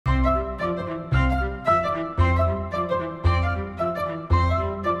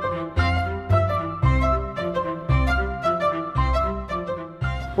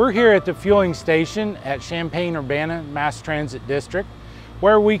We're here at the fueling station at Champaign-Urbana Mass Transit District,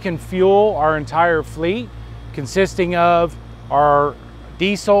 where we can fuel our entire fleet, consisting of our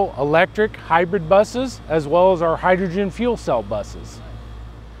diesel, electric, hybrid buses, as well as our hydrogen fuel cell buses.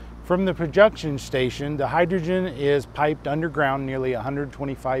 From the production station, the hydrogen is piped underground nearly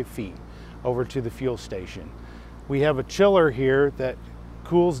 125 feet over to the fuel station. We have a chiller here that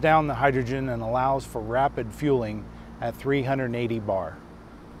cools down the hydrogen and allows for rapid fueling at 380 bar.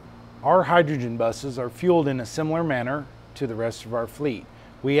 Our hydrogen buses are fueled in a similar manner to the rest of our fleet.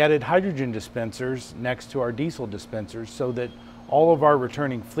 We added hydrogen dispensers next to our diesel dispensers so that all of our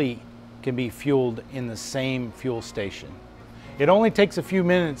returning fleet can be fueled in the same fuel station. It only takes a few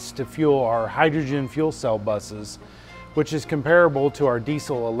minutes to fuel our hydrogen fuel cell buses, which is comparable to our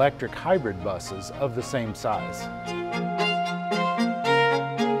diesel electric hybrid buses of the same size.